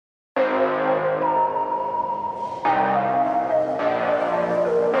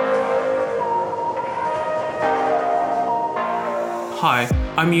Hi,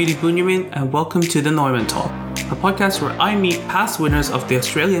 I'm Yuri Bunyamin and welcome to the Neumann Talk, a podcast where I meet past winners of the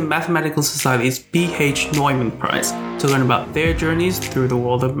Australian Mathematical Society's B.H. Neumann Prize to learn about their journeys through the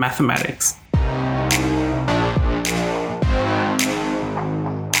world of mathematics.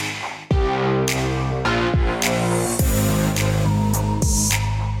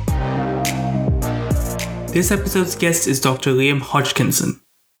 This episode's guest is Dr. Liam Hodgkinson.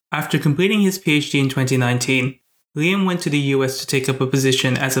 After completing his PhD in 2019, Liam went to the US to take up a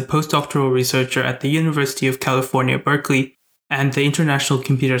position as a postdoctoral researcher at the University of California, Berkeley, and the International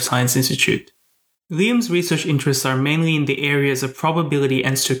Computer Science Institute. Liam's research interests are mainly in the areas of probability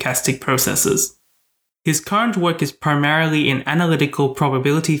and stochastic processes. His current work is primarily in analytical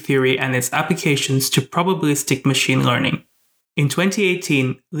probability theory and its applications to probabilistic machine learning. In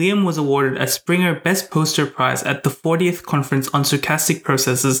 2018, Liam was awarded a Springer Best Poster Prize at the 40th Conference on Stochastic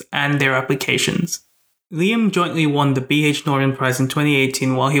Processes and Their Applications. Liam jointly won the B.H. Neumann Prize in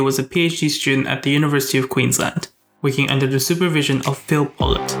 2018 while he was a PhD student at the University of Queensland, working under the supervision of Phil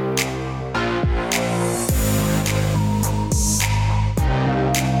Pollitt.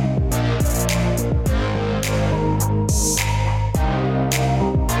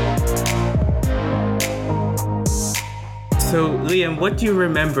 So, Liam, what do you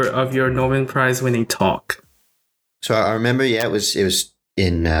remember of your Neumann Prize winning talk? So I remember, it was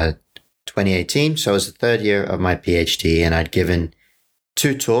in 2018. So it was the third year of my PhD, and I'd given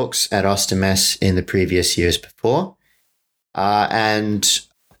 2 talks at OSTEMES in the previous years before. And,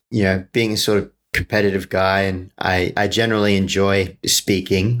 being a sort of competitive guy, and I generally enjoy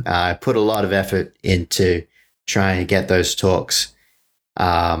speaking. I put a lot of effort into trying to get those talks,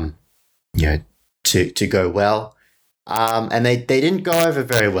 to go well. And they didn't go over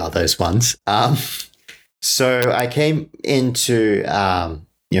very well, those ones. So I came into,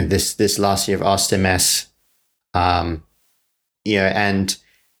 this last year of OSTEMES, and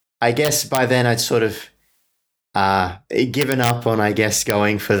I guess by then I'd sort of given up on,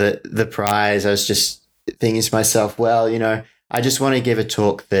 going for the prize. I was just thinking to myself, I just want to give a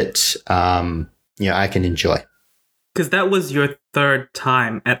talk that, I can enjoy. Because that was your third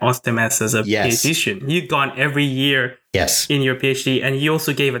time at OSTEMES as a PhD student. You'd gone every year in your PhD, and you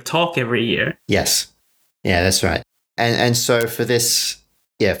also gave a talk every year. Yes. Yeah, that's right. And so for this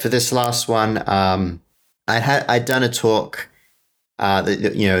last one, I'd done a talk.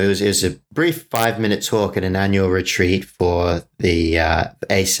 It was a brief 5-minute talk at an annual retreat for the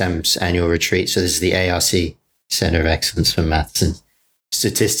ASEM's annual retreat. So this is the ARC Center of Excellence for Maths and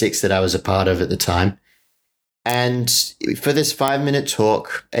Statistics that I was a part of at the time. And for this 5-minute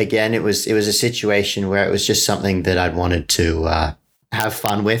talk, again, it was a situation where it was just something that I'd wanted to have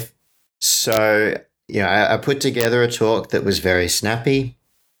fun with. So, I put together a talk that was very snappy.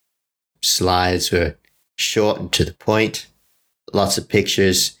 Slides were short and to the point, lots of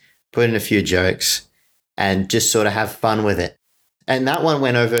pictures, put in a few jokes, and just sort of have fun with it. And that one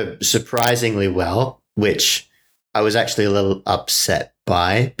went over surprisingly well, which I was actually a little upset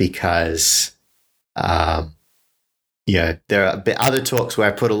by because, there are other talks where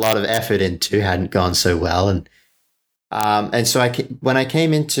I put a lot of effort into hadn't gone so well. And so when I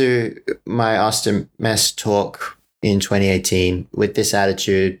came into my OSTEMES talk in 2018 with this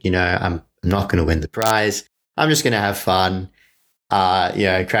attitude, I'm not going to win the prize. I'm just going to have fun,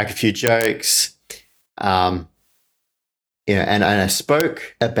 crack a few jokes. And I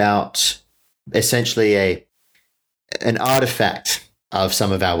spoke about essentially an artifact of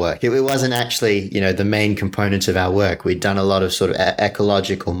some of our work. It wasn't actually, the main component of our work. We'd done a lot of sort of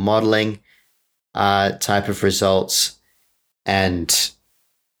ecological modeling type of results. And,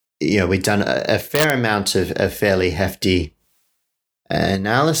 we'd done a fair amount of fairly hefty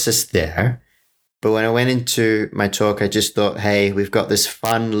analysis there. But when I went into my talk, I just thought, hey, we've got this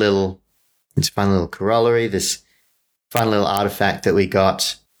fun little corollary, this fun little artifact that we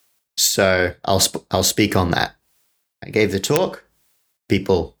got. So I'll speak on that. I gave the talk.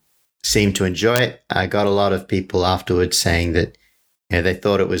 People seemed to enjoy it. I got a lot of people afterwards saying that they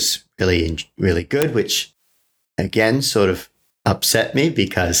thought it was really, really good, which again sort of upset me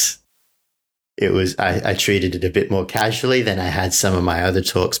because I treated it a bit more casually than I had some of my other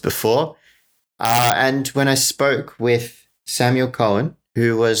talks before. And when I spoke with Samuel Cohen,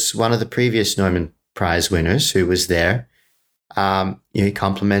 who was one of the previous Neumann Prize winners who was there, he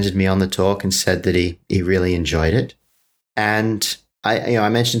complimented me on the talk and said that he really enjoyed it. And I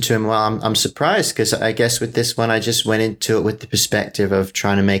mentioned to him, well, I'm surprised because I guess with this one, I just went into it with the perspective of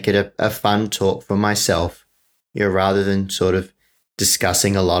trying to make it a fun talk for myself, rather than sort of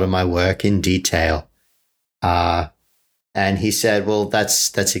discussing a lot of my work in detail. And he said, well,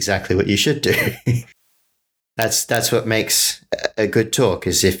 that's exactly what you should do. that's what makes a good talk,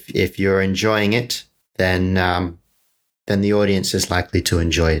 is if you're enjoying it, then the audience is likely to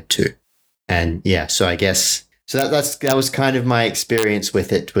enjoy it too. And yeah, so I guess so that was kind of my experience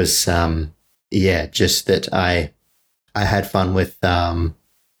with it, was just that I had fun with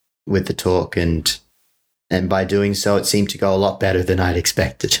the talk, and by doing so it seemed to go a lot better than I'd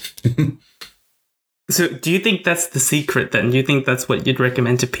expected. So do you think that's the secret then? Do you think that's what you'd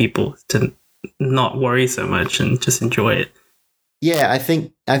recommend to people, to not worry so much and just enjoy it? Yeah, I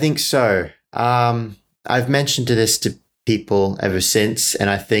think so. I've mentioned this to people ever since, and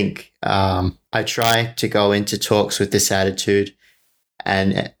I think I try to go into talks with this attitude.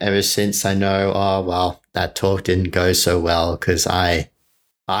 And ever since, I know, oh well, that talk didn't go so well because I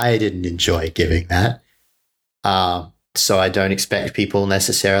didn't enjoy giving that. So I don't expect people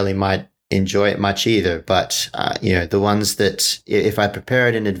necessarily might enjoy it much either. But the ones that, if I prepare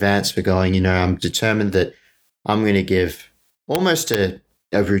it in advance for going, I'm determined that I'm going to give almost a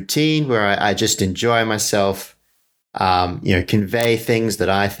routine where I just enjoy myself, convey things that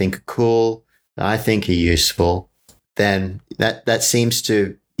I think are cool, that I think are useful, then that seems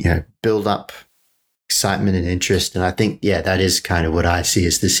to, build up excitement and interest. And I think, that is kind of what I see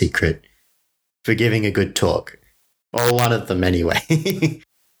as the secret for giving a good talk, or one of them anyway.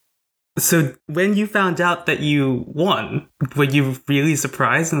 So when you found out that you won, were you really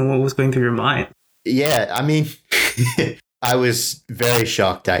surprised, and what was going through your mind? Yeah, I mean, I was very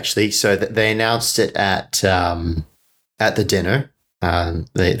shocked, actually. So they announced it at the dinner,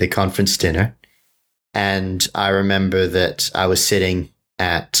 the conference dinner. And I remember that I was sitting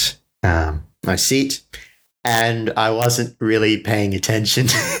at my seat, and I wasn't really paying attention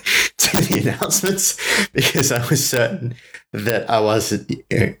to the announcements because I was certain that I wasn't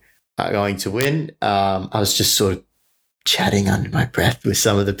going to win. I was just sort of chatting under my breath with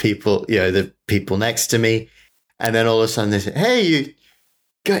some of the people, the people next to me. And then all of a sudden they said, "Hey, you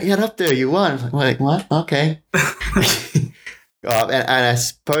got up there, you won." I'm like, what? Okay. And I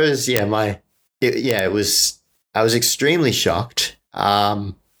suppose, I was extremely shocked.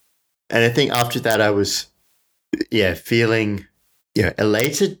 And I think after that I was, feeling,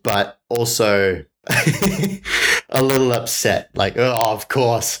 elated, but also a little upset. Like, oh, of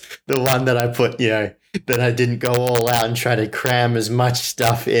course, the one that I put, that I didn't go all out and try to cram as much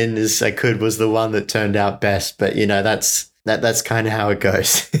stuff in as I could was the one that turned out best. But, that's kind of how it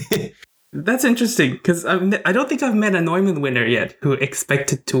goes. That's interesting, because I don't think I've met a Neumann winner yet who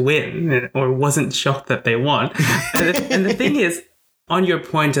expected to win or wasn't shocked that they won. And the thing is, on your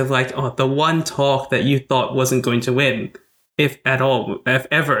point of like, the one talk that you thought wasn't going to win, if at all, if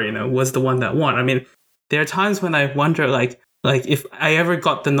ever, was the one that won. I mean, there are times when I wonder, like if I ever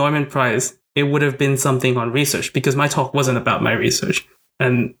got the Neumann Prize, it would have been something on research, because my talk wasn't about my research.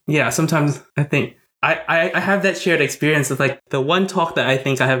 And sometimes I think I have that shared experience of like the one talk that I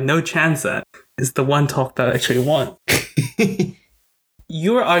think I have no chance at is the one talk that I actually won.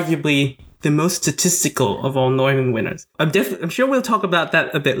 You're arguably the most statistical of all Neumann winners. I'm sure we'll talk about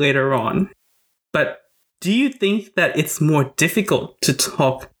that a bit later on. But do you think that it's more difficult to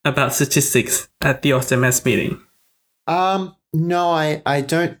talk about statistics at the OSMS meeting? No, I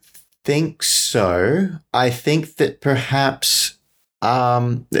don't think so. I think that perhaps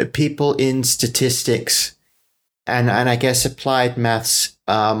the people in statistics and I guess applied maths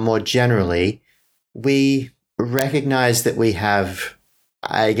more generally, we recognize that we have,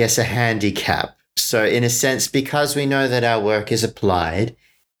 I guess, a handicap. So in a sense, because we know that our work is applied,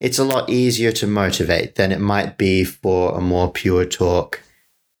 it's a lot easier to motivate than it might be for a more pure talk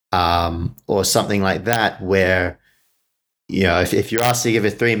or something like that, where, if you're asked to give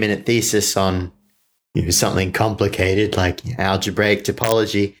a 3-minute thesis on something complicated like algebraic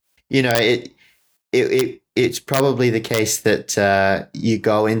topology, it's probably the case that you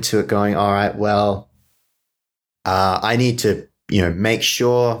go into it going, all right, well, I need to, make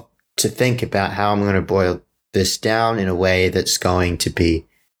sure to think about how I'm going to boil this down in a way that's going to be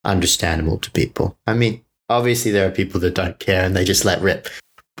understandable to people. I mean, obviously there are people that don't care and they just let rip,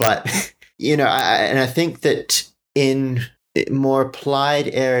 but I think that in more applied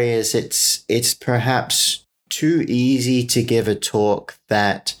areas, it's perhaps too easy to give a talk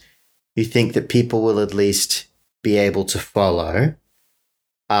that you think that people will at least be able to follow,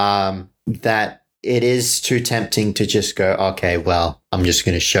 that it is too tempting to just go, okay, well, I'm just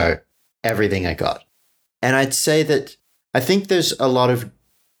going to show everything I got. And I'd say that I think there's a lot of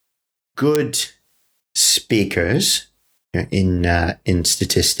good speakers in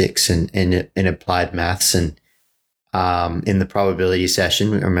statistics and in applied maths, and in the probability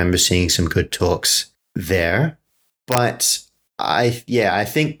session, I remember seeing some good talks there. But I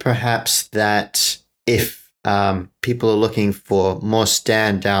think perhaps that if people are looking for more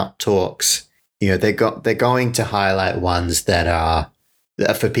standout talks, they're going to highlight ones that are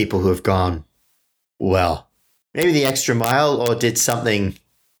for people who have gone, well, maybe the extra mile or did something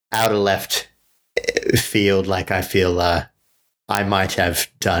out of left field, like I feel I might have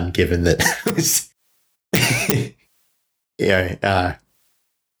done, given that it was,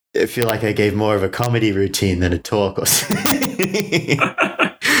 I feel like I gave more of a comedy routine than a talk or something.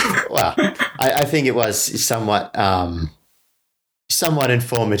 Well, I think it was somewhat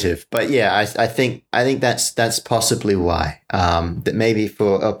informative, but yeah, I think that's possibly why. That maybe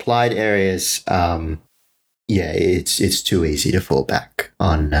for applied areas, it's too easy to fall back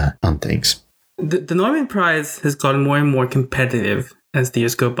on things. The Norman Prize has gotten more and more competitive as the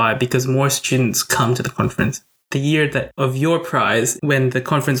years go by because more students come to the conference. The year of your prize, when the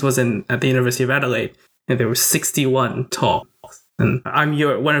conference was at the University of Adelaide, and there were 61 talks, and I'm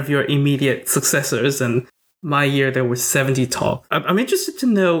one of your immediate successors, and my year there were 70 talks. I'm interested to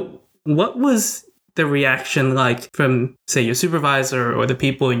know, what was the reaction like from, say, your supervisor or the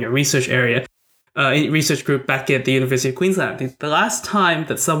people in your research area, research group back at the University of Queensland? The last time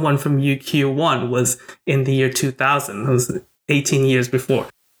that someone from UQ won was in the year 2000. It was 18 years before.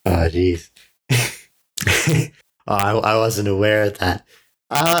 Oh, geez. I wasn't aware of that.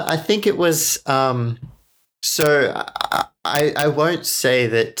 I think it was, so I won't say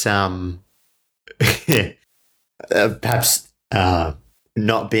that, perhaps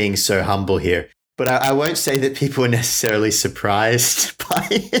not being so humble here, but I won't say that people were necessarily surprised by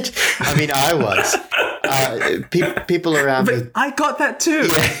it. I mean, I was. People around me. I got that too.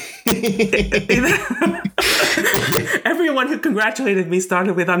 Yeah. Everyone who congratulated me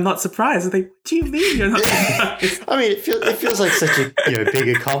started with, "I'm not surprised." I'm like, what do you mean you're not surprised? I mean, it feels like such a big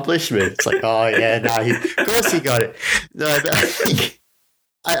accomplishment. It's like, oh yeah, no, of course he got it. No, but I think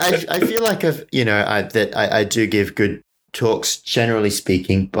I feel like I do give good talks, generally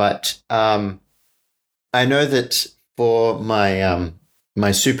speaking, but I know that for my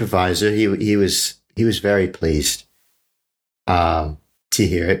my supervisor, he was very pleased to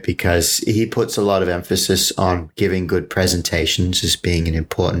hear it, because he puts a lot of emphasis on giving good presentations as being an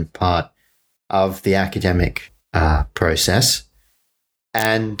important part of the academic process.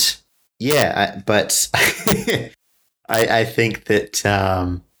 And yeah, but I think that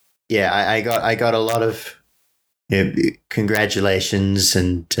I got a lot of congratulations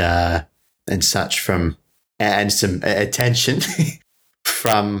and such from, and some attention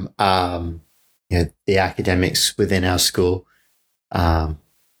from the academics within our school,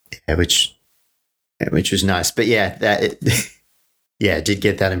 which was nice. But yeah, did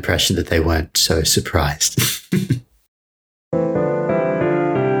get that impression that they weren't so surprised.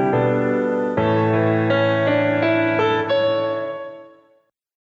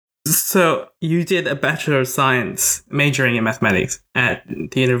 So you did a Bachelor of Science majoring in mathematics at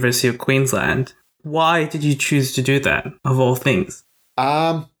the University of Queensland. Why did you choose to do that, of all things?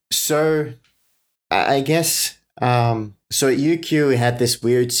 So I guess, so at UQ we had this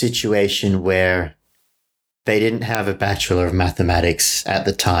weird situation where they didn't have a Bachelor of Mathematics at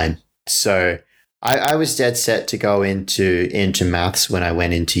the time. So I was dead set to go into maths when I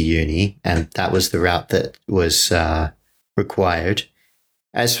went into uni, and that was the route that was required.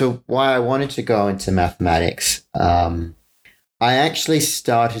 As for why I wanted to go into mathematics, I actually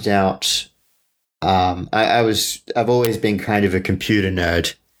started out, I've always been kind of a computer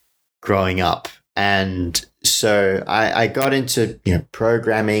nerd growing up. And so I got into,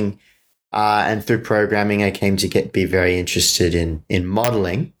 programming, and through programming, I came to be very interested in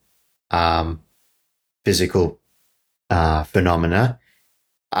modeling, physical, phenomena.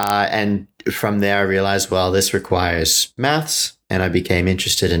 And from there, I realized, well, this requires maths, and I became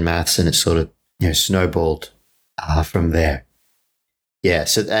interested in maths, and it sort of, snowballed, from there. Yeah.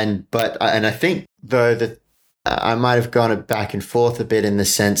 So, and I think though that I might have gone back and forth a bit, in the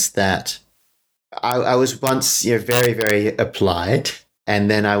sense that I was once, very, very applied, and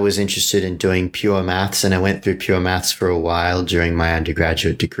then I was interested in doing pure maths, and I went through pure maths for a while during my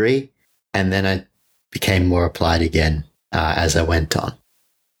undergraduate degree, and then I became more applied again as I went on.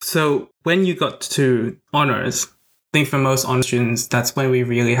 So when you got to honors, I think for most honors students, that's when we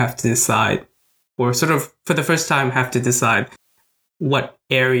really have to decide, or sort of for the first time have to decide what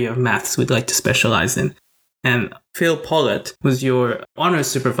area of maths we'd like to specialize in. And Phil Pollett was your honors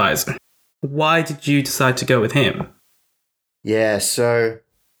supervisor. Why did you decide to go with him? Yeah, so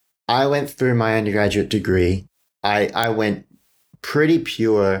I went through my undergraduate degree. I went pretty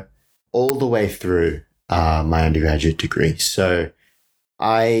pure all the way through my undergraduate degree. So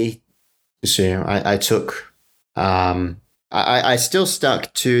I took, I still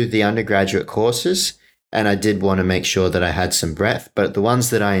stuck to the undergraduate courses, and I did want to make sure that I had some breadth, but the ones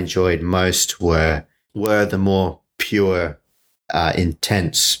that I enjoyed most were the more pure,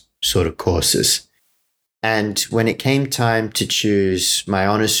 intense sort of courses. And when it came time to choose my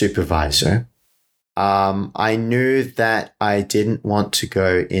honors supervisor, I knew that I didn't want to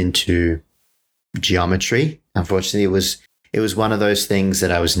go into geometry. Unfortunately, it was one of those things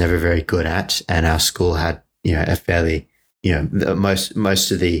that I was never very good at, and our school had, a fairly,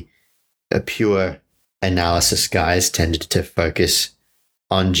 most of the pure analysis guys tended to focus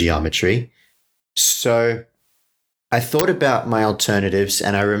on geometry. So I thought about my alternatives,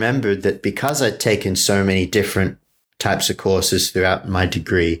 and I remembered that because I'd taken so many different types of courses throughout my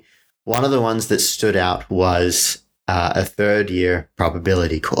degree, one of the ones that stood out was a third-year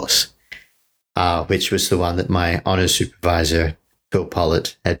probability course, which was the one that my honors supervisor, Phil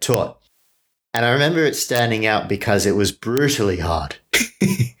Pollard, had taught. And I remember it standing out because it was brutally hard.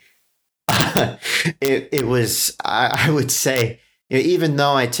 It was, I would say, even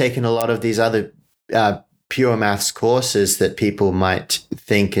though I'd taken a lot of these other pure maths courses that people might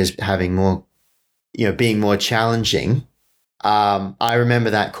think as having more, being more challenging, I remember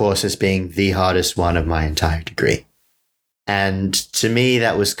that course as being the hardest one of my entire degree. And to me,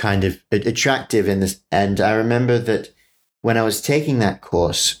 that was kind of attractive in this. And I remember that when I was taking that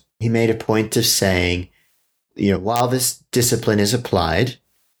course, he made a point of saying, while this discipline is applied,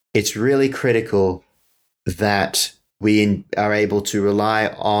 it's really critical that we are able to rely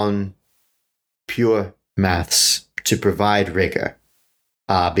on pure maths to provide rigor,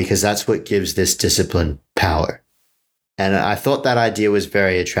 because that's what gives this discipline power. And I thought that idea was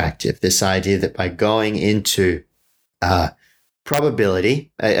very attractive, this idea that by going into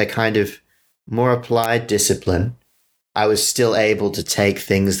probability, a kind of more applied discipline, I was still able to take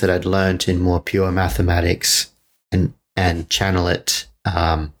things that I'd learned in more pure mathematics and channel it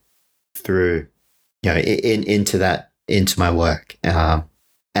through, into my work.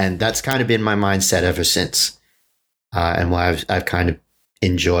 And that's kind of been my mindset ever since, and why I've kind of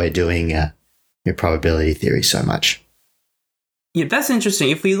enjoyed doing probability theory so much. Yeah, that's interesting.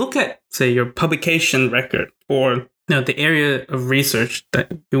 If we look at, say, your publication record or the area of research that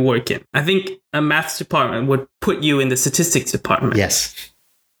you work in, I think a maths department would put you in the statistics department. Yes.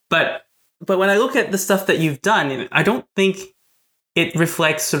 But when I look at the stuff that you've done, I don't think it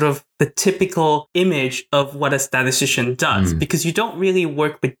reflects sort of the typical image of what a statistician does, because you don't really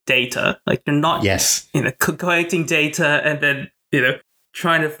work with data. Like, you're not collecting data and then,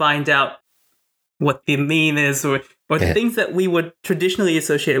 trying to find out what the mean is or the things that we would traditionally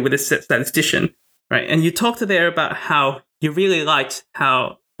associate with a statistician, right? And you talked there about how you really liked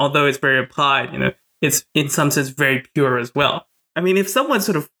how, although it's very applied, it's in some sense very pure as well. I mean, if someone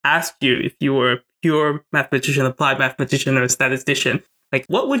sort of asked you if you were a pure mathematician, applied mathematician, or a statistician, like,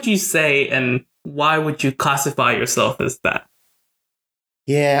 what would you say, and why would you classify yourself as that?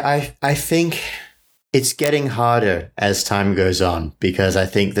 Yeah, I think it's getting harder as time goes on, because I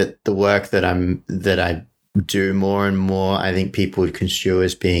think that the work that I do more and more, I think people would construe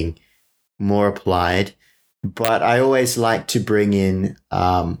as being more applied. But I always like to bring in,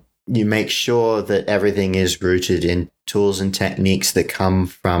 you make sure that everything is rooted in tools and techniques that come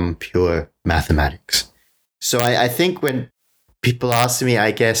from pure mathematics. So I think when people ask me,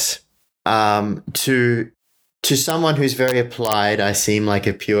 I guess, to someone who's very applied, I seem like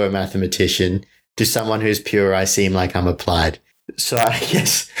a pure mathematician. To someone who's pure, I seem like I'm applied. So I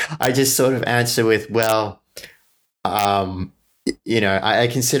guess I just sort of answer with, well, I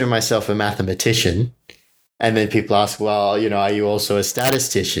consider myself a mathematician. And then people ask, well, are you also a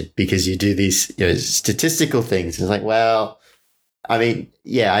statistician? Because you do these statistical things. It's like, well, I mean,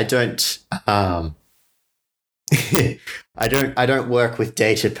 yeah, I don't I don't work with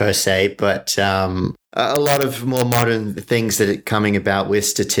data per se, but a lot of more modern things that are coming about with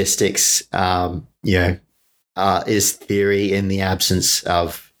statistics, is theory in the absence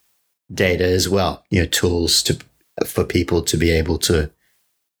of data as well. Tools for people to be able to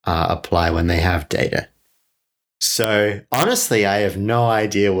apply when they have data. So honestly, I have no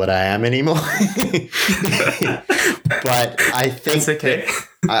idea what I am anymore. But I think that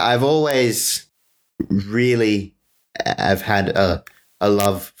I've always really have had a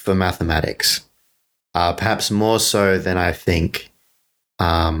love for mathematics, perhaps more so than I think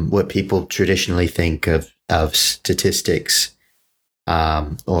what people traditionally think of statistics,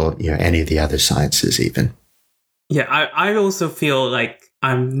 or any of the other sciences even. Yeah, I also feel like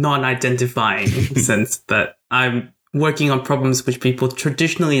I'm non-identifying in the sense that I'm working on problems which people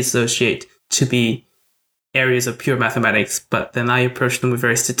traditionally associate to be areas of pure mathematics, but then I approach them with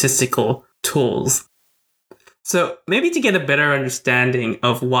very statistical tools. So maybe to get a better understanding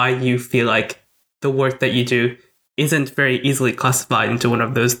of why you feel like the work that you do isn't very easily classified into one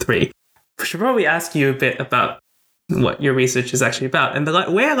of those three. I should probably ask you a bit about what your research is actually about. And the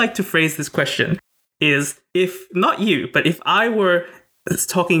way I like to phrase this question is, if not you, but if I were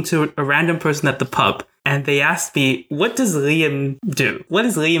talking to a random person at the pub and they asked me, what does Liam do? What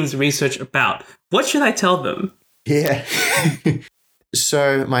is Liam's research about? What should I tell them? Yeah.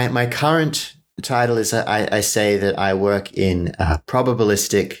 So my current title is I say that I work in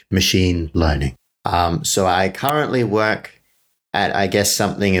probabilistic machine learning. So I currently work at, I guess,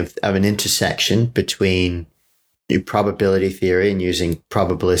 something of an intersection between probability theory and using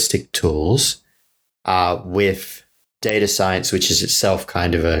probabilistic tools with data science, which is itself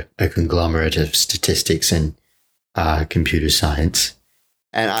kind of a conglomerate of statistics and computer science.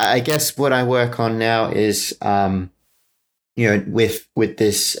 And I guess what I work on now is, with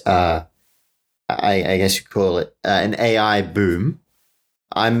this, I guess you call it an AI boom.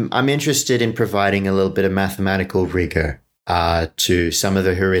 I'm interested in providing a little bit of mathematical rigor to some of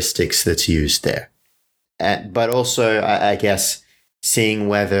the heuristics that's used there. But also, I guess, seeing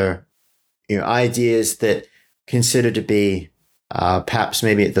whether ideas that consider to be perhaps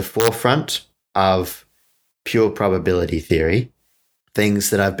maybe at the forefront of pure probability theory, things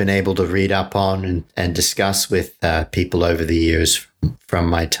that I've been able to read up on and discuss with people over the years from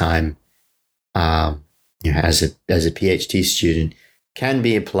my time as a PhD student, can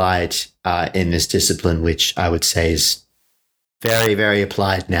be applied in this discipline, which I would say is very, very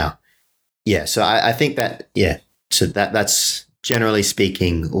applied now. Yeah, so I think that, so that's generally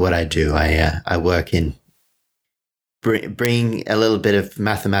speaking what I do. I work in bring a little bit of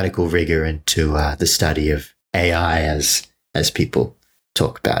mathematical rigor into the study of AI as people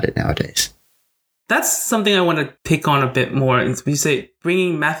talk about it nowadays. That's something I want to pick on a bit more. You say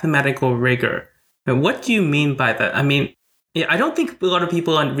bringing mathematical rigor. And what do you mean by that? I mean, I don't think a lot of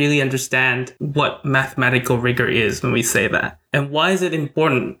people really understand what mathematical rigor is when we say that. And why is it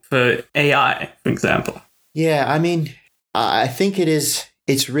important for AI, for example? Yeah, I mean, I think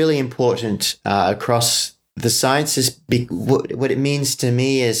it's really important across the sciences. What it means to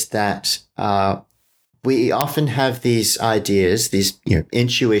me is that we often have these ideas,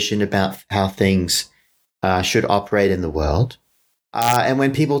 intuition about how things should operate in the world. And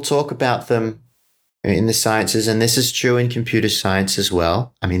when people talk about them in the sciences, and this is true in computer science as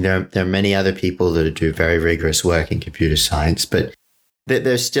well. I mean, there are many other people that do very rigorous work in computer science, but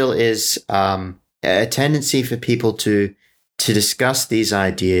there still is a tendency for people to discuss these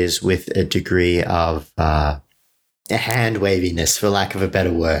ideas with a degree of hand waviness, for lack of a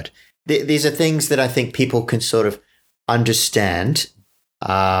better word. These are things that I think people can sort of understand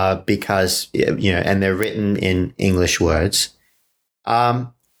because, and they're written in English words.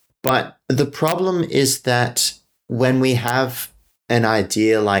 But the problem is that when we have an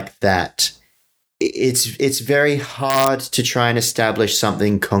idea like that, it's very hard to try and establish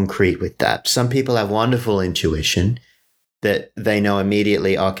something concrete with that. Some people have wonderful intuition that they know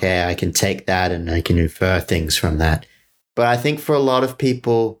immediately, okay, I can take that and I can infer things from that. But I think for a lot of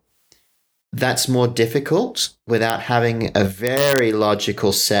people, that's more difficult without having a very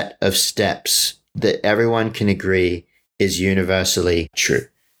logical set of steps that everyone can agree is universally true.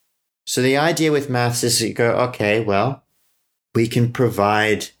 So the idea with maths is that you go, okay, well, we can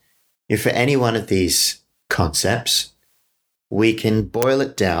provide, for any one of these concepts, we can boil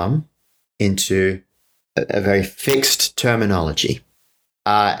it down into a very fixed terminology.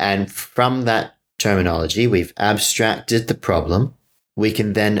 And from that terminology, we've abstracted the problem. We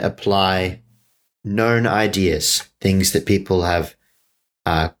can then apply known ideas, things that people have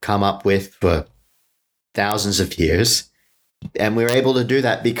come up with for thousands of years. And we're able to do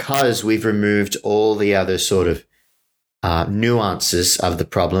that because we've removed all the other sort of nuances of the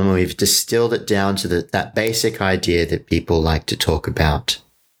problem. And we've distilled it down to that basic idea that people like to talk about,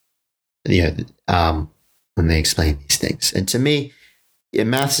 when they explain these things. And to me,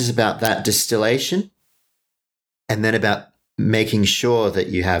 maths is about that distillation, and then about making sure that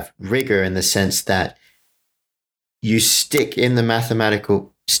you have rigor in the sense that you stick to the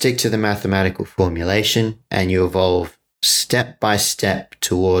mathematical formulation, and you evolve step by step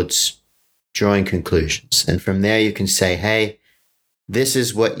towards drawing conclusions. And from there you can say, hey, this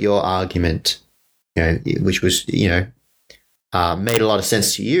is what your argument, which was, made a lot of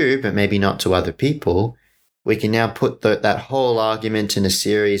sense to you, but maybe not to other people. We can now put that whole argument in a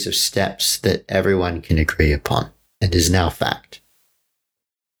series of steps that everyone can agree upon and is now fact.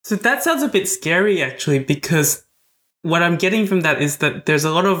 So that sounds a bit scary, actually, because what I'm getting from that is that there's a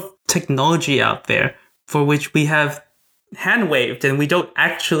lot of technology out there for which we have hand-waved and we don't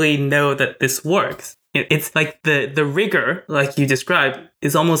actually know that this works. It's like the rigor, like you described,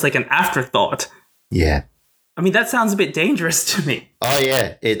 is almost like an afterthought Yeah. I mean, that sounds a bit dangerous to me. Oh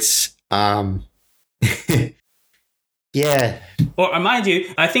yeah, it's yeah. Or mind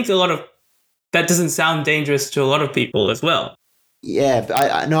you, I think that doesn't sound dangerous to a lot of people as well. Yeah, but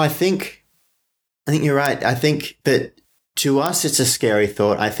I think you're right. I think that to us it's a scary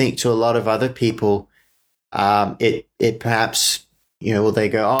thought. I think to a lot of other people, it perhaps, well, they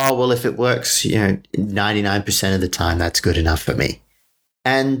go, oh well, if it works, 99% of the time, that's good enough for me,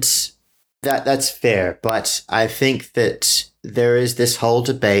 and that's fair. But I think that there is this whole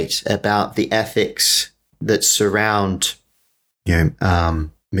debate about the ethics that surround,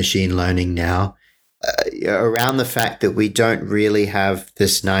 machine learning now. Around the fact that we don't really have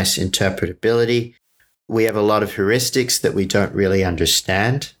this nice interpretability. We have a lot of heuristics that we don't really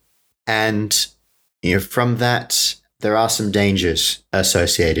understand. And, from that, there are some dangers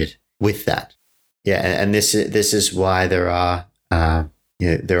associated with that. Yeah, and this is why there are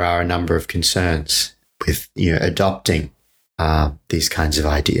a number of concerns with, adopting these kinds of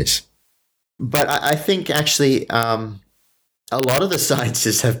ideas. But I think actually, a lot of the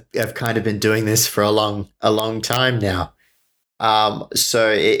scientists have kind of been doing this for a long time now.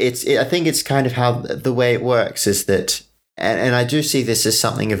 So I think it's kind of how the way it works is that, and I do see this as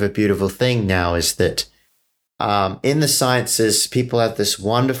something of a beautiful thing now, is that in the sciences, people have this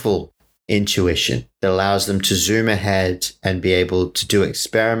wonderful intuition that allows them to zoom ahead and be able to do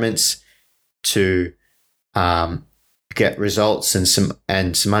experiments to get results and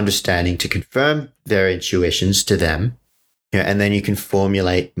some understanding to confirm their intuitions to them. And then you can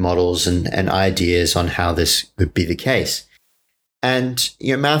formulate models and ideas on how this would be the case. And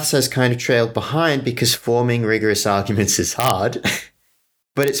maths has kind of trailed behind because forming rigorous arguments is hard,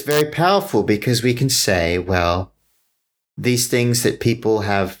 but it's very powerful because we can say, well, these things that people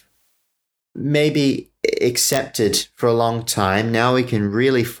have maybe accepted for a long time, now we can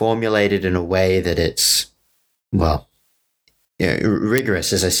really formulate it in a way that it's, well,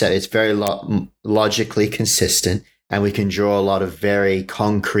 rigorous. As I said, it's very logically consistent. And we can draw a lot of very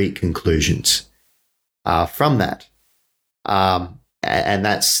concrete conclusions from that. And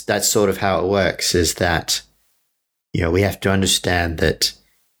that's sort of how it works, is that, we have to understand that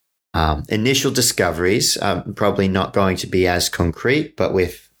initial discoveries are probably not going to be as concrete, but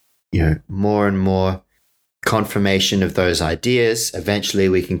with, more and more confirmation of those ideas, eventually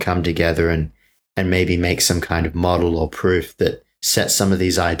we can come together and maybe make some kind of model or proof that sets some of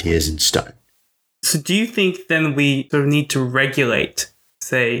these ideas in stone. So do you think then we sort of need to regulate,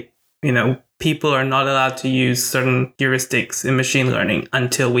 say, people are not allowed to use certain heuristics in machine learning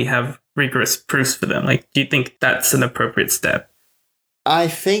until we have rigorous proofs for them? Like, do you think that's an appropriate step? I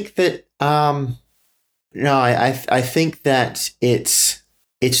think that, no, I think that it's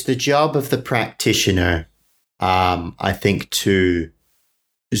the job of the practitioner, I think, to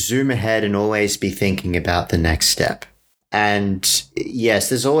zoom ahead and always be thinking about the next step. And yes,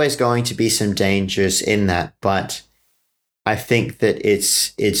 there's always going to be some dangers in that, but I think that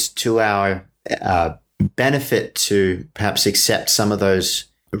it's to our benefit to perhaps accept some of those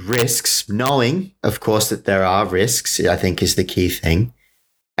risks, knowing, of course, that there are risks, I think is the key thing.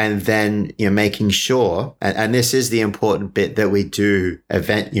 And then, making sure, and this is the important bit, that we do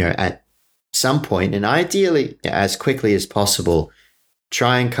at some point, and ideally as quickly as possible,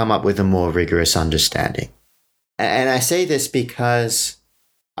 try and come up with a more rigorous understanding. And I say this because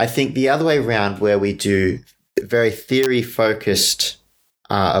I think the other way around, where we do a very theory-focused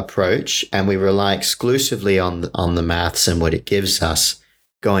approach and we rely exclusively on the maths and what it gives us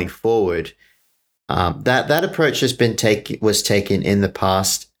going forward, that approach was taken in the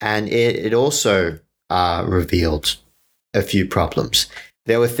past, and it also revealed a few problems.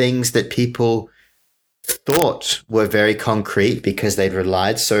 There were things that people thought were very concrete because they'd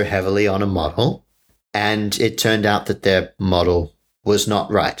relied so heavily on a model, and it turned out that their model was not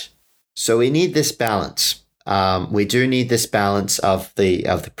right. So we need this balance. We do need this balance of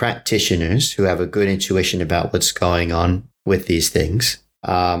the practitioners who have a good intuition about what's going on with these things.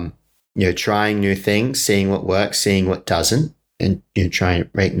 Trying new things, seeing what works, seeing what doesn't, and trying to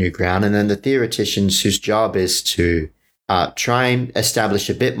break new ground. And then the theoreticians, whose job is to try and establish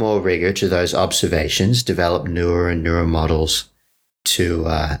a bit more rigor to those observations, develop newer and newer models to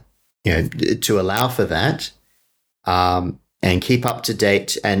allow for that, and keep up to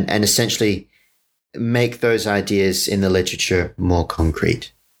date and essentially make those ideas in the literature more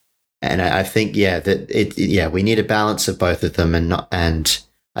concrete. And I think, we need a balance of both of them, and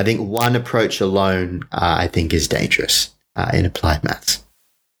I think one approach alone, I think, is dangerous in applied maths.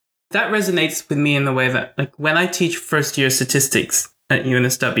 That resonates with me in the way that, like, when I teach first year statistics at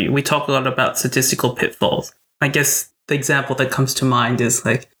UNSW, we talk a lot about statistical pitfalls. I guess the example that comes to mind is,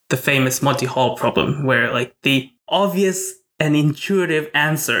 like, the famous Monty Hall problem, where like the obvious and intuitive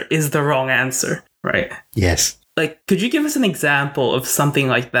answer is the wrong answer, right? Yes. Like, could you give us an example of something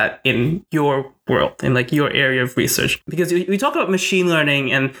like that in your world, in like your area of research? Because we talk about machine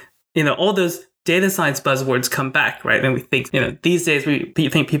learning and, all those data science buzzwords come back, right? And we think, these days we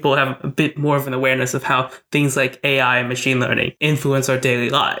think people have a bit more of an awareness of how things like AI and machine learning influence our daily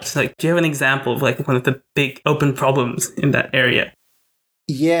lives. Like, do you have an example of like one of the big open problems in that area?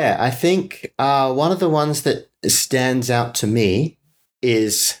 Yeah, I think one of the ones that stands out to me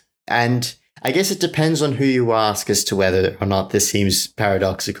is, and I guess it depends on who you ask as to whether or not this seems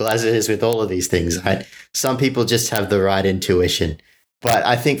paradoxical, as it is with all of these things, right? Some people just have the right intuition. But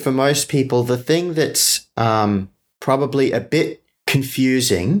I think for most people, the thing that's probably a bit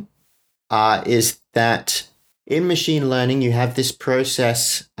confusing is that in machine learning, you have this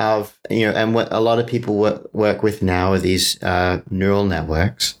process of, and what a lot of people work with now are these neural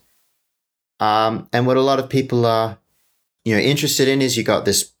networks. And what a lot of people are, interested in is you got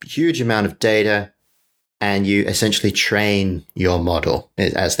this huge amount of data and you essentially train your model,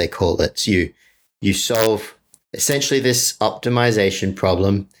 as they call it. So you solve essentially this optimization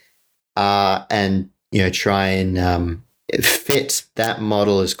problem and, try and fit that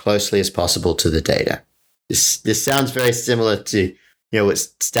model as closely as possible to the data. This sounds very similar to, what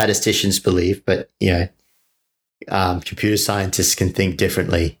statisticians believe, but, computer scientists can think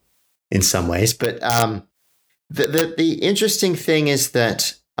differently in some ways. But the interesting thing is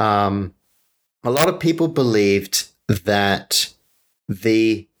that a lot of people believed that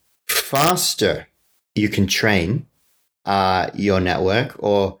the faster you can train your network,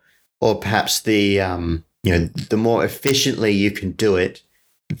 or perhaps the the more efficiently you can do it,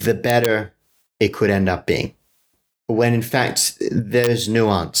 the better it could end up being. When in fact, there's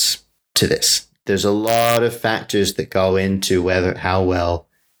nuance to this. There's a lot of factors that go into how well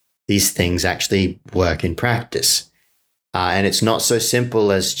these things actually work in practice. And it's not so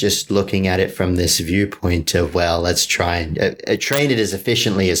simple as just looking at it from this viewpoint of, well, let's try and train it as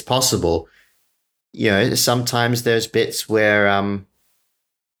efficiently as possible. Sometimes there's bits where,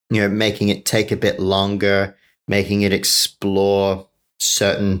 making it take a bit longer, making it explore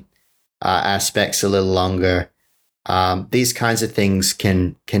certain aspects a little longer. These kinds of things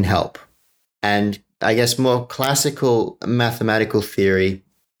can help. And I guess more classical mathematical theory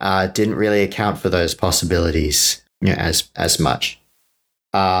didn't really account for those possibilities as much.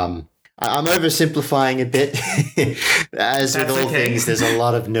 I'm oversimplifying a bit. As with all things, there's a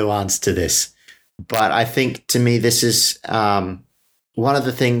lot of nuance to this. But I think to me, this is one of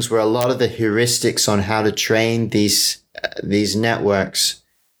the things where a lot of the heuristics on how to train these networks,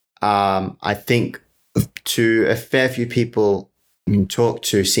 I think to a fair few people you talk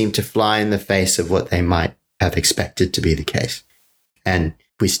to, seem to fly in the face of what they might have expected to be the case. And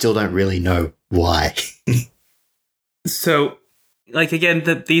we still don't really know why. So, like,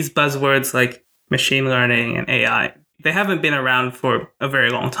 again, these buzzwords like machine learning and AI, they haven't been around for a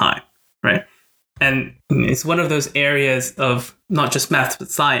very long time, right? And it's one of those areas of not just math, but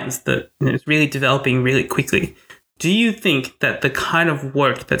science that is really developing really quickly. Do you think that the kind of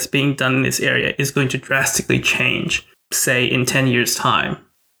work that's being done in this area is going to drastically change, say, in 10 years' time?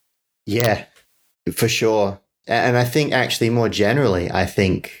 Yeah, for sure. And I think actually more generally, I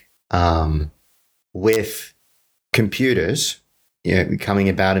think with computers, coming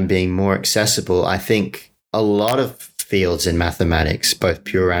about and being more accessible, I think a lot of fields in mathematics, both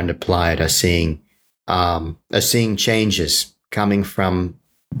pure and applied, are seeing changes coming from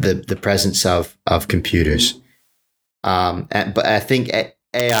the presence of computers. But I think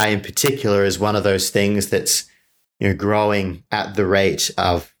AI in particular is one of those things that's growing at the rate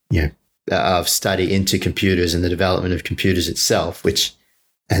of study into computers and the development of computers itself, which,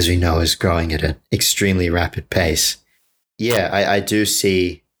 as we know, is growing at an extremely rapid pace. Yeah, I do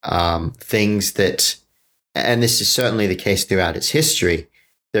see things that, and this is certainly the case throughout its history,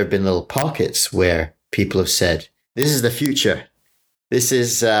 there have been little pockets where people have said, this is the future. This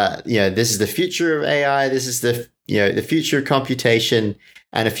is, this is the future of AI. This is the future of computation.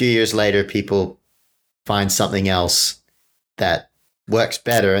 And a few years later, people find something else that works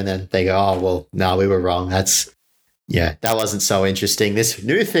better. And then they go, oh, well, no, we were wrong. That wasn't so interesting. This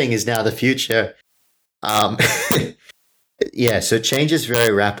new thing is now the future. So it changes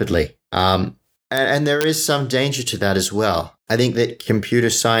very rapidly. And there is some danger to that as well. I think that computer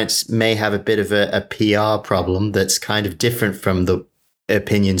science may have a bit of a PR problem that's kind of different from the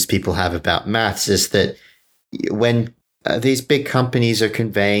opinions people have about maths, is that when these big companies are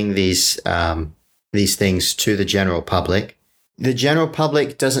conveying these things to the general public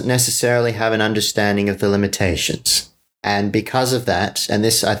doesn't necessarily have an understanding of the limitations. And because of that, and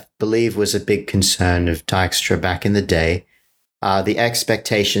this I believe was a big concern of Dijkstra back in the day, the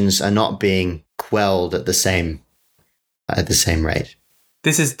expectations are not being quelled at the same rate.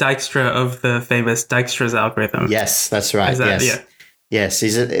 This is Dijkstra of the famous Dijkstra's algorithm. Yes, that's right. Yes. Yeah. Yes,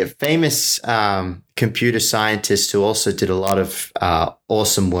 he's a famous computer scientist who also did a lot of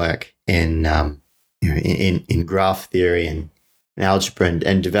awesome work in graph theory and algebra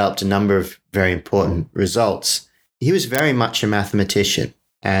and developed a number of very important results. He was very much a mathematician,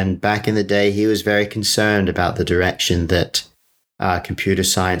 and back in the day, he was very concerned about the direction that computer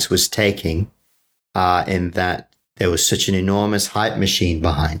science was taking, in that there was such an enormous hype machine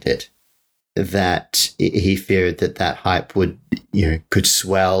behind it that he feared that hype would, could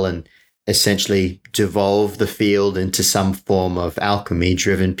swell and essentially devolve the field into some form of alchemy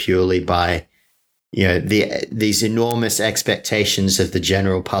driven purely by, these enormous expectations of the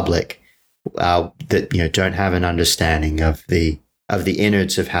general public that don't have an understanding of the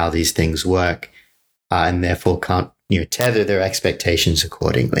innards of how these things work, and therefore can't tether their expectations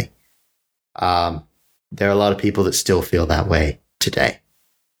accordingly. There are a lot of people that still feel that way today.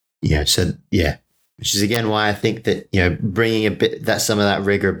 Which is again why I think that bringing some of that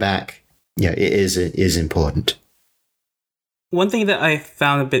rigor back, it is important. One thing that I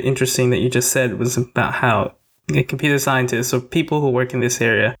found a bit interesting that you just said was about how computer scientists or people who work in this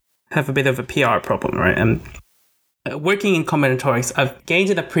area have a bit of a PR problem, right? And working in combinatorics, I've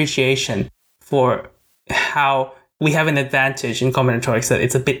gained an appreciation for how we have an advantage in combinatorics that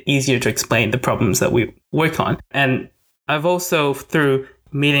it's a bit easier to explain the problems that we work on. And I've also, through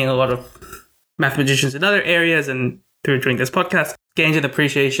meeting a lot of mathematicians in other areas and through doing this podcast, gained an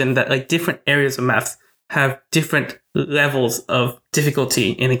appreciation that different areas of maths have different levels of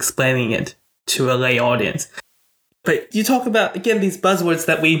difficulty in explaining it to a lay audience. But you talk about, again, these buzzwords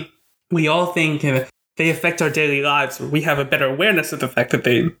that we all think they affect our daily lives. We have a better awareness of the fact that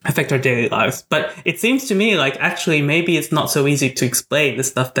they affect our daily lives. But it seems to me like actually maybe it's not so easy to explain the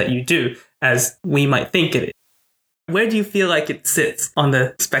stuff that you do as we might think it is. Where do you feel like it sits on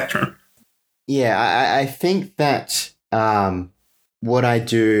the spectrum? Yeah, I think that what I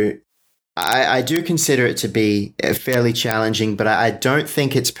do, I do consider it to be fairly challenging, but I don't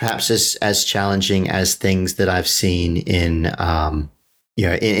think it's perhaps as challenging as things that I've seen in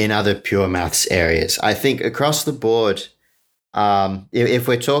other pure maths areas. I think across the board, if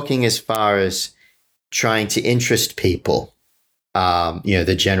we're talking as far as trying to interest people,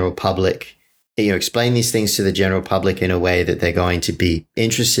 the general public, explain these things to the general public in a way that they're going to be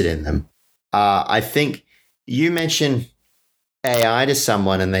interested in them. I think you mention AI to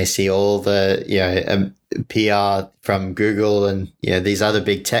someone and they see all the, PR from Google and, these other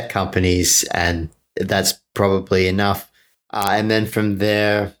big tech companies, and that's probably enough. And then from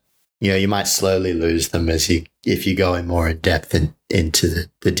there, you might slowly lose them if you go in more in depth into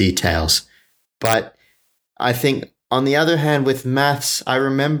the details. But I think on the other hand, with maths, I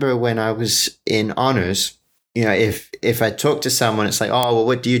remember when I was in honors, if I talk to someone, it's like, oh, well,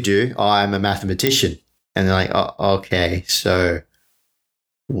 what do you do? Oh, I'm a mathematician. And they're like, oh, okay, so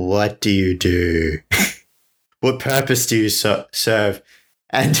what do you do? What purpose do you serve?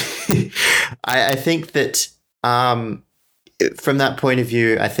 And I think that from that point of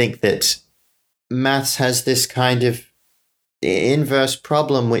view, I think that maths has this kind of inverse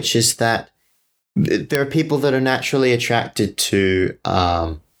problem, which is that there are people that are naturally attracted to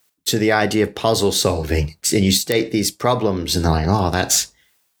the idea of puzzle solving, and you state these problems, and they're like, "Oh,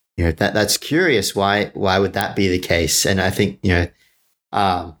 that's curious. Why would that be the case?" And I think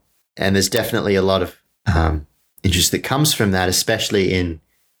and there's definitely a lot of interest that comes from that, especially in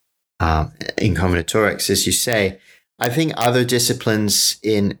combinatorics, as you say. I think other disciplines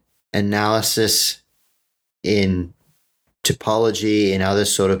in analysis, in topology, in other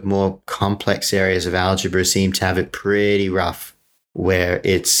sort of more complex areas of algebra seem to have it pretty rough, where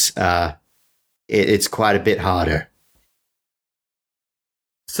it's quite a bit harder.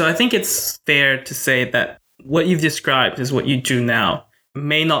 So I think it's fair to say that what you've described is what you do now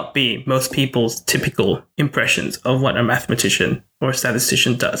may not be most people's typical impressions of what a mathematician or a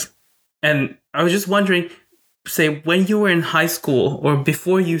statistician does. And I was just wondering, say, when you were in high school or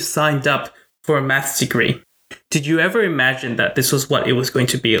before you signed up for a maths degree, did you ever imagine that this was what it was going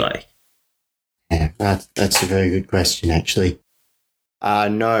to be like? Yeah, that's a very good question, actually.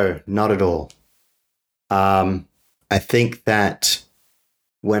 No, not at all. I think that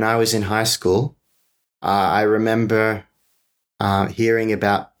when I was in high school, I remember hearing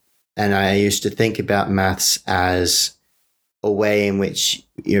about, and I used to think about maths as a way in which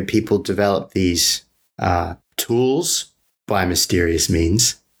people develop these tools by mysterious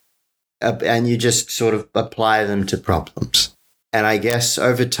means and you just sort of apply them to problems. And I guess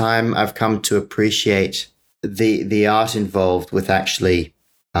over time, I've come to appreciate the art involved with actually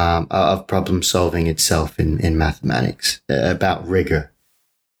of problem solving itself in mathematics, about rigor.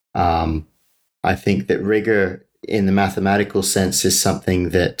 I think that rigor in the mathematical sense is something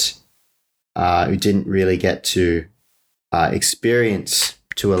that we didn't really get to experience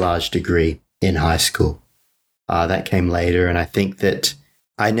to a large degree in high school. That came later, and I think that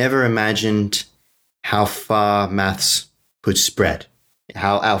I never imagined how far maths could spread,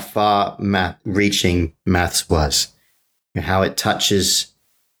 how far reaching maths was, how it touches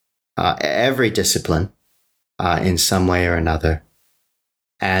every discipline in some way or another,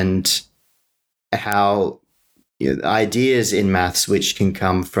 and how ideas in maths which can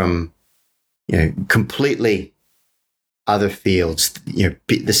come from completely other fields,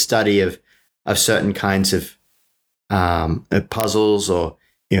 the study of certain kinds of puzzles or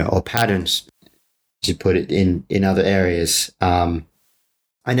patterns, to put it in other areas. I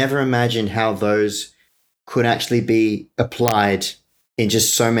never imagined how those could actually be applied in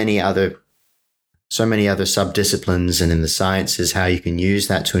just so many other subdisciplines, and in the sciences, how you can use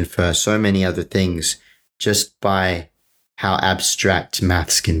that to infer so many other things just by how abstract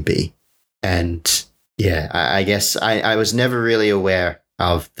maths can be. And yeah, I guess I was never really aware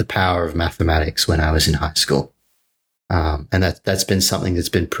of the power of mathematics when I was in high school. And that's been something that's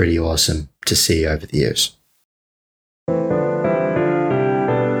been pretty awesome to see over the years.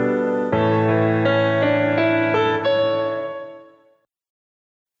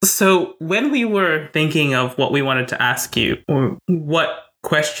 So when we were thinking of what we wanted to ask you, or what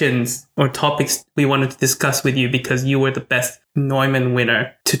questions or topics we wanted to discuss with you, because you were the best Neumann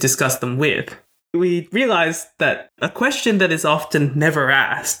winner to discuss them with, we realized that a question that is often never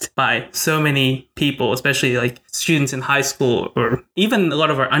asked by so many people, especially like students in high school or even a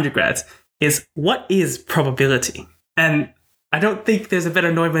lot of our undergrads, is what is probability? And I don't think there's a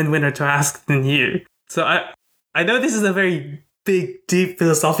better Neumann winner to ask than you. So I know this is a very big, deep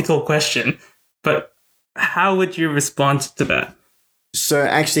philosophical question, but how would you respond to that? So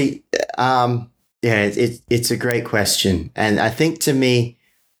actually, it's a great question. And I think to me,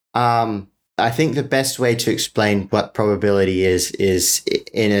 I think the best way to explain what probability is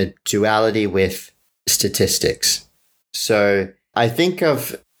in a duality with statistics. So I think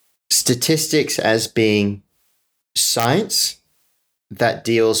of statistics as being science that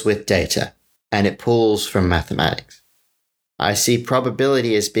deals with data, and it pulls from mathematics. I see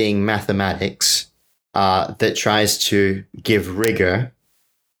probability as being mathematics that tries to give rigor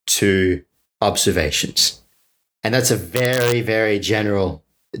to observations. And that's a very, very general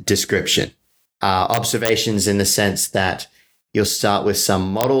description. Observations in the sense that you'll start with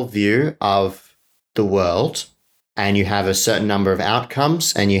some model view of the world, and you have a certain number of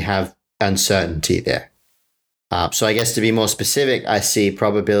outcomes, and you have uncertainty there. So I guess to be more specific, I see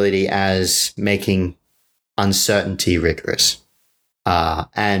probability as making uncertainty rigorous.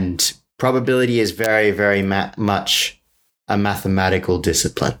 And probability is very, very much a mathematical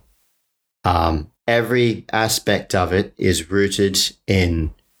discipline. Every aspect of it is rooted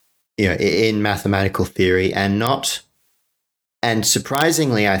in mathematical theory, and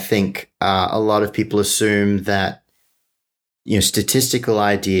surprisingly, I think a lot of people assume that statistical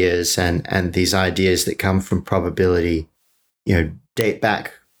ideas and these ideas that come from probability date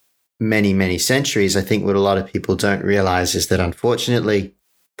back many, many centuries. I think what a lot of people don't realize is that, unfortunately,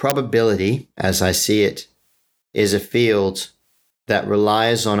 probability, as I see it, is a field that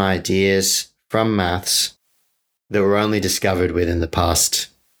relies on ideas from maths that were only discovered within the past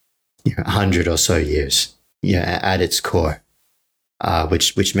 100 or so years, at its core,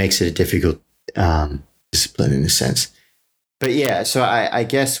 which makes it a difficult discipline in a sense. But yeah, so I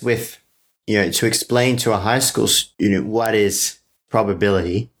guess with, to explain to a high school student what is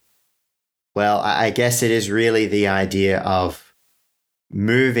probability, well, I guess it is really the idea of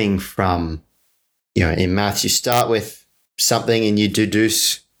moving from, in maths, you start with something and you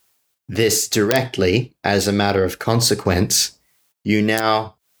deduce this directly as a matter of consequence. You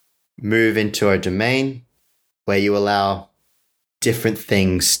now move into a domain where you allow different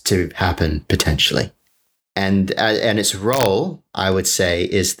things to happen potentially. And its role, I would say,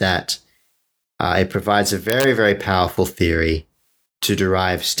 is that it provides a very, very powerful theory to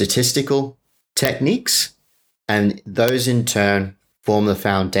derive statistical techniques, and those in turn form the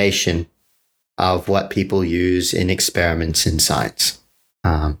foundation of what people use in experiments in science.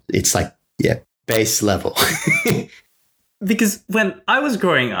 It's like, base level. Because when I was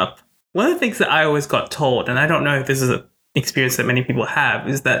growing up, one of the things that I always got told, and I don't know if this is an experience that many people have,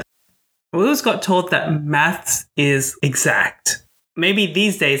 is that we always got told that maths is exact. maybe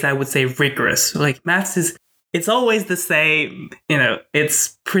these days I would say rigorous. Like maths it's always the same,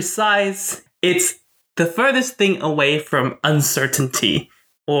 it's precise. It's the furthest thing away from uncertainty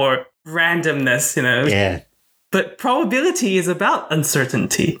or randomness, Yeah. But probability is about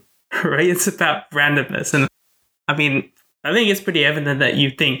uncertainty, right? It's about randomness. And I mean, I think it's pretty evident that you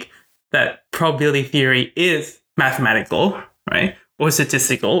think that probability theory is mathematical, right? Or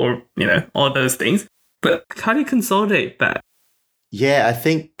statistical, or, all those things. But how do you consolidate that? Yeah, I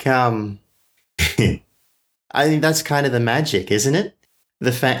think I think that's kind of the magic, isn't it?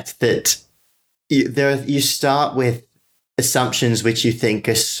 The fact that you start with assumptions which you think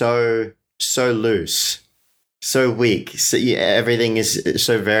are so loose, so weak, so everything is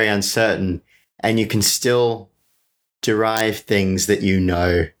so very uncertain, and you can still derive things that you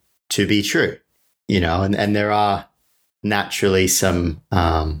know to be true, and there are naturally some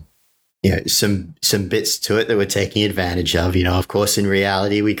some bits to it that we're taking advantage of. Of course, in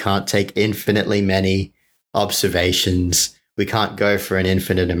reality, we can't take infinitely many observations. We can't go for an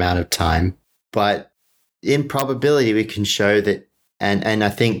infinite amount of time. But in probability, we can show that, and I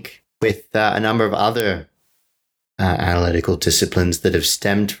think with a number of other analytical disciplines that have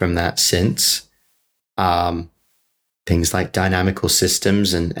stemmed from that since, things like dynamical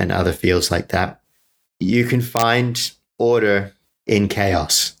systems and other fields like that, you can find order in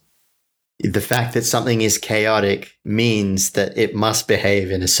chaos. The fact that something is chaotic means that it must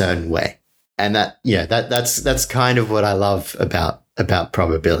behave in a certain way. And that's kind of what I love about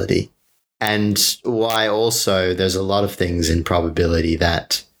probability, and why also there's a lot of things in probability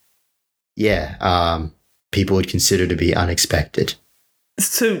that, people would consider to be unexpected.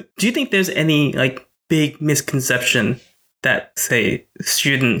 So do you think there's any big misconception that, say,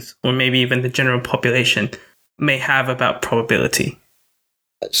 students or maybe even the general population may have about probability?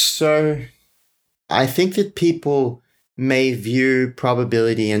 So I think that people may view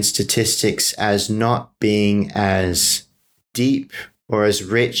probability and statistics as not being as deep or as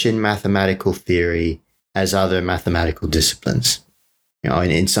rich in mathematical theory as other mathematical disciplines.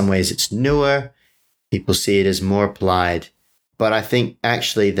 In some ways it's newer. People see it as more applied. But I think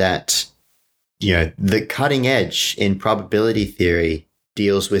actually that, the cutting edge in probability theory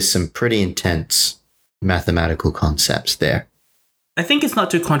deals with some pretty intense mathematical concepts there. I think it's not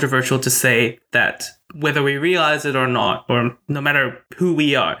too controversial to say that whether we realize it or not, or no matter who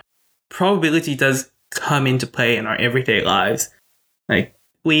we are, probability does come into play in our everyday lives.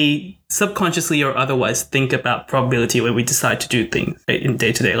 We subconsciously or otherwise think about probability when we decide to do things, right, in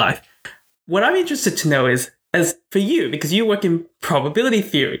day-to-day life. What I'm interested to know is, as for you, because you work in probability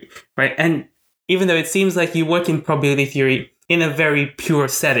theory, right? And even though it seems like you work in probability theory in a very pure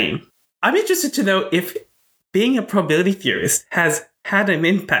setting, I'm interested to know if being a probability theorist has had an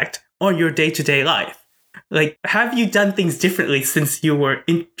impact on your day-to-day life. Have you done things differently since you were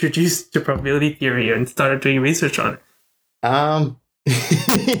introduced to probability theory and started doing research on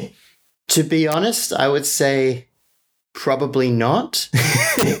it? To be honest, I would say probably not.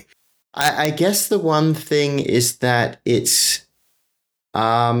 I guess the one thing is that it's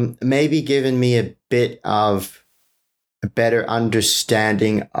maybe given me a bit of a better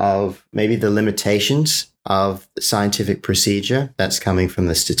understanding of maybe the limitations of scientific procedure that's coming from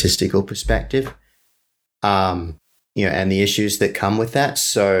the statistical perspective, and the issues that come with that.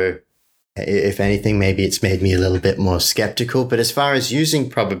 So if anything, maybe it's made me a little bit more skeptical. But as far as using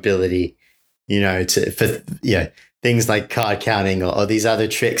probability, things like card counting or these other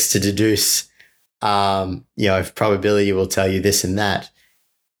tricks to deduce, if probability will tell you this and that.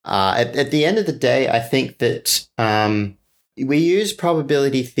 At the end of the day, I think that we use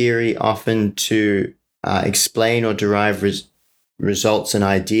probability theory often to explain or derive results and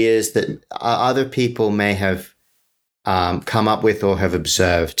ideas that other people may have come up with or have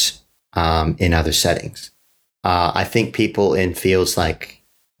observed in other settings. I think people in fields like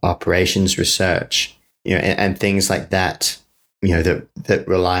operations research, and things like that, that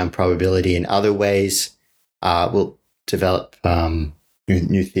rely on probability in other ways, will develop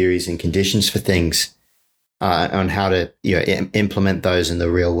new theories and conditions for things on how to implement those in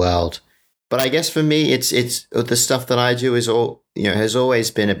the real world. But I guess for me, it's the stuff that I do is has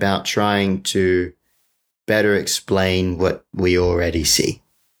always been about trying to better explain what we already see.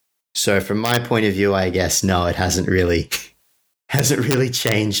 So from my point of view, I guess no, it hasn't really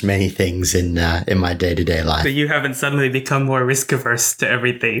changed many things in my day-to-day life. So you haven't suddenly become more risk averse to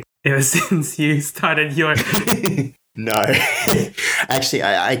everything since you started your. No, actually,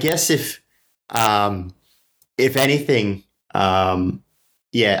 I guess if anything,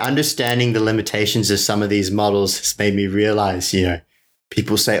 understanding the limitations of some of these models has made me realize,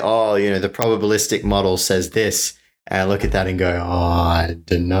 people say, the probabilistic model says this, And I look at that and go, oh, I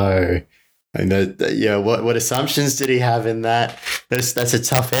don't know. And what assumptions did he have in that? That's a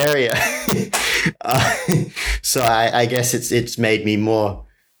tough area. So I guess it's made me more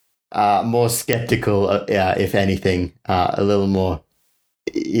skeptical, if anything, a little more.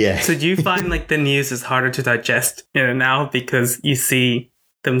 Yeah. So do you find like the news is harder to digest, now because you see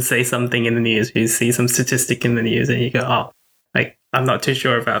them say something in the news, you see some statistic in the news, and you go, oh, like I'm not too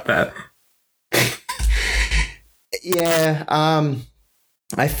sure about that. Yeah.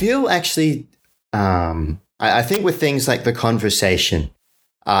 I feel actually, I think with things like the conversation,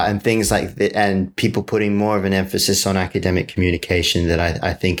 and things like that, and people putting more of an emphasis on academic communication, that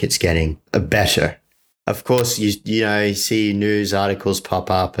I think it's getting better. Of course, you see news articles pop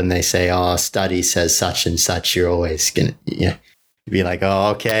up and they say, oh, study says such and such. You're always going to be like,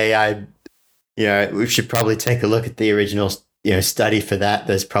 oh, okay, we should probably take a look at the original, study for that.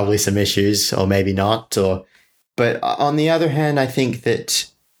 There's probably some issues, or maybe not. But on the other hand, I think that,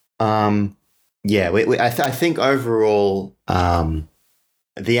 I think overall,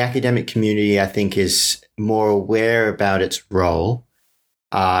 the academic community, I think, is more aware about its role,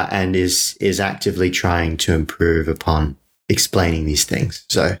 and is actively trying to improve upon explaining these things.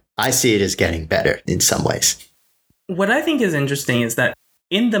 So I see it as getting better in some ways. What I think is interesting is that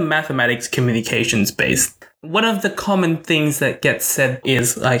in the mathematics communication space, one of the common things that gets said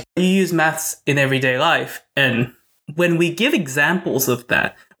is like, you use maths in everyday life. And when we give examples of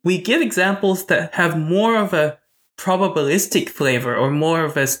that, we give examples that have more of a probabilistic flavor or more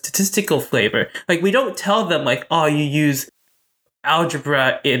of a statistical flavor. Like, we don't tell them like, oh, you use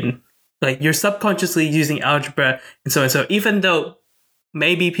algebra in, like, you're subconsciously using algebra and so and so, even though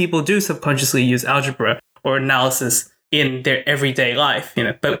maybe people do subconsciously use algebra or analysis in their everyday life,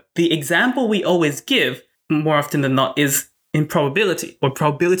 but the example we always give more often than not is in probability or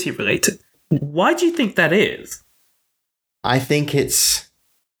probability related. Why do you think that is? I think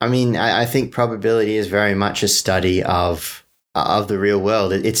I think probability is very much a study of the real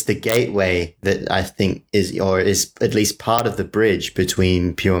world. It's the gateway that I think is at least part of the bridge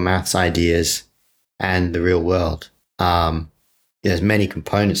between pure maths ideas and the real world. There's many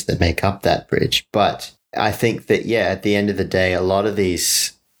components that make up that bridge, but I think that, at the end of the day, a lot of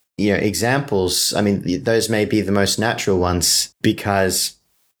these, examples, those may be the most natural ones because,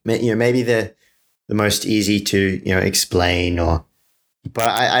 maybe they're the most easy to, explain but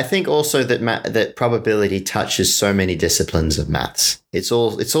I think also that probability touches so many disciplines of maths. It's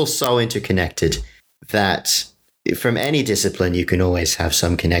all so interconnected that from any discipline, you can always have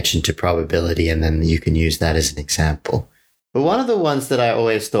some connection to probability, and then you can use that as an example. But one of the ones that I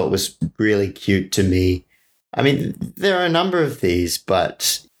always thought was really cute to me, there are a number of these,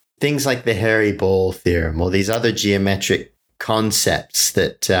 but things like the hairy ball theorem or these other geometric concepts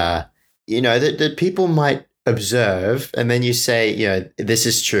that, that people might observe, and then you say, this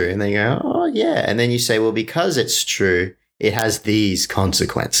is true, and they go, oh yeah, and then you say, well, because it's true, it has these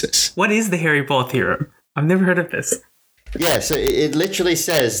consequences. What is the hairy ball theorem? I've never heard of this. Yeah, so it literally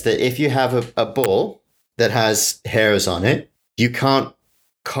says that if you have a ball that has hairs on it, you can't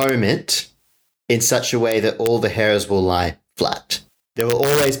comb it in such a way that all the hairs will lie flat. There will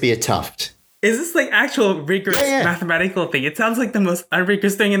always be a tuft. Is this like actual rigorous mathematical thing? It sounds like the most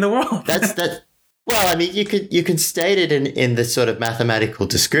unrigorous thing in the world. That's well, you can state it in the sort of mathematical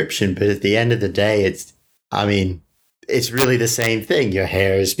description, but at the end of the day, it's really the same thing. Your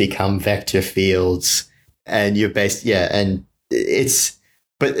hairs become vector fields, and you're and it's,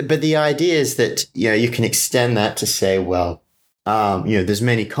 but the idea is that, you can extend that to say, well, there's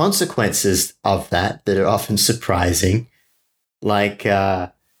many consequences of that are often surprising. Like,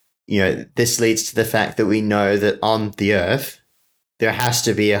 this leads to the fact that we know that on the Earth, there has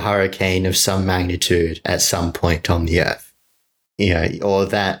to be a hurricane of some magnitude at some point on the Earth, or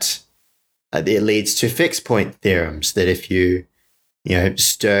that it leads to fixed point theorems, that if you,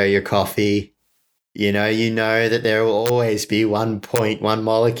 stir your coffee, you know that there will always be one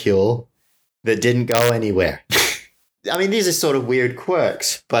molecule that didn't go anywhere. These are sort of weird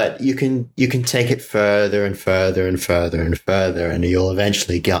quirks, but you can take it further and further and further and further, and you'll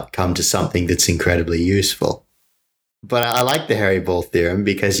eventually come to something that's incredibly useful. But I like the hairy ball theorem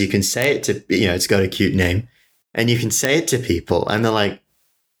because you can say it to, it's got a cute name, and you can say it to people and they're like,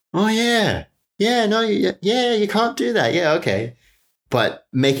 oh yeah, you can't do that. Yeah. Okay. But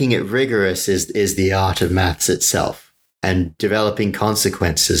making it rigorous is the art of maths itself, and developing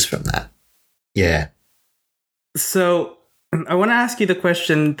consequences from that. Yeah. So I want to ask you the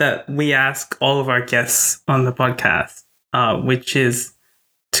question that we ask all of our guests on the podcast, which is,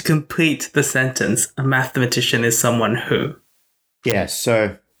 to complete the sentence, a mathematician is someone who. Yeah,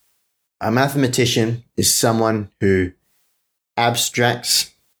 so a mathematician is someone who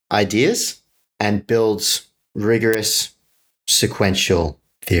abstracts ideas and builds rigorous sequential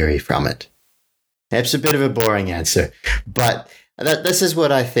theory from it. That's a bit of a boring answer, but this is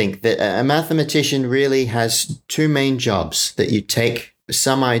what I think, that a mathematician really has two main jobs: that you take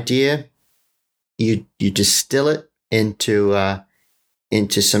some idea, you distill it into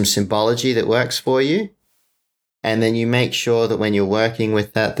some symbology that works for you, and then you make sure that when you're working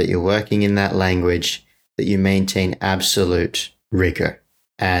with that you're working in that language, that you maintain absolute rigor.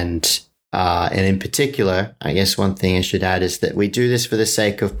 And in particular, I guess one thing I should add is that we do this for the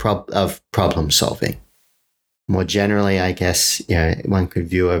sake of problem solving. More generally, I guess, one could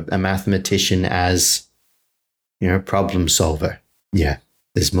view a mathematician as, a problem solver. Yeah,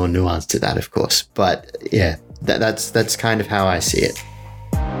 there's more nuance to that, of course. But yeah, that's kind of how I see it.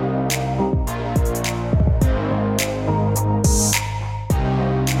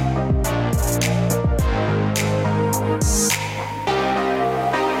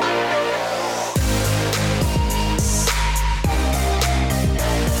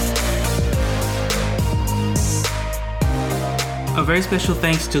 A very special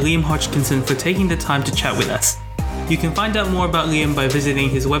thanks to Liam Hodgkinson for taking the time to chat with us. You can find out more about Liam by visiting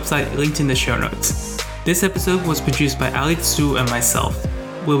his website linked in the show notes. This episode was produced by Alex Su and myself.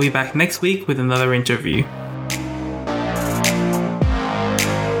 We'll be back next week with another interview.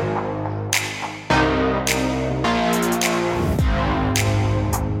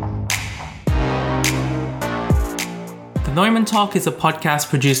 The Neumann Talk is a podcast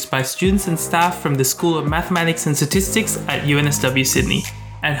produced by students and staff from the School of Mathematics and Statistics at UNSW Sydney,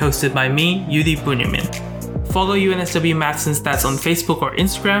 and hosted by me, Yudi Bunyamin. Follow UNSW Maths and Stats on Facebook or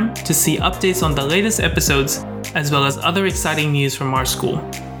Instagram to see updates on the latest episodes, as well as other exciting news from our school.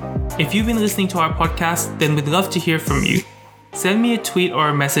 If you've been listening to our podcast, then we'd love to hear from you. Send me a tweet or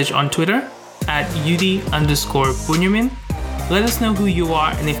a message on Twitter at Yudi_Bunyamin. Let us know who you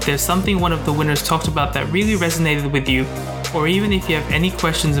are and if there's something one of the winners talked about that really resonated with you, or even if you have any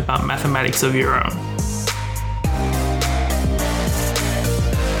questions about mathematics of your own.